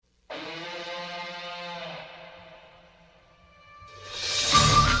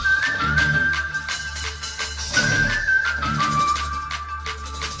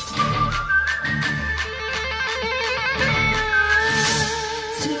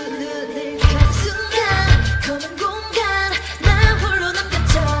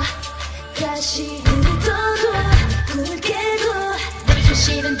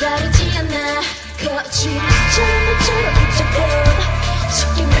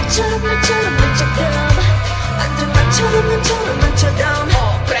처럼 만처럼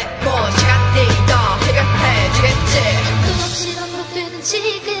그래 뭐 시간이 더 해결해주겠지. 끝없이 반복되는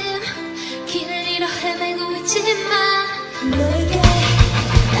지금 길을 잃어 헤매고 있지만 너에게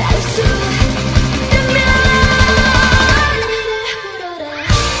닿을 수 있다면 불어라.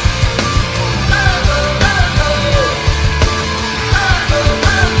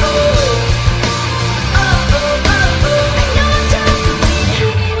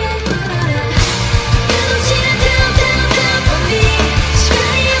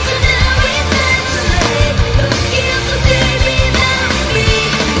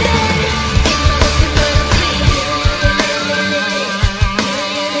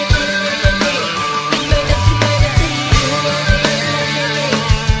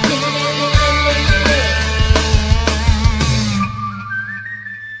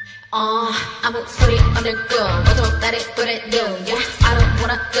 아무 소리 없는 꿈 모두 나를 보내는 I don't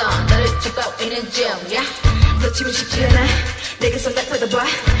wanna go 너를 찾고 있는 중이야. 놓치면 쉽지 않아 내게서 딱 뻗어봐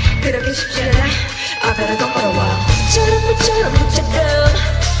그렇게 쉽지 않아 I better go for a while 처럼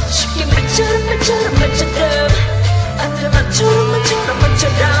쉽게 말처럼 말처럼 안 돼 말처럼 말처럼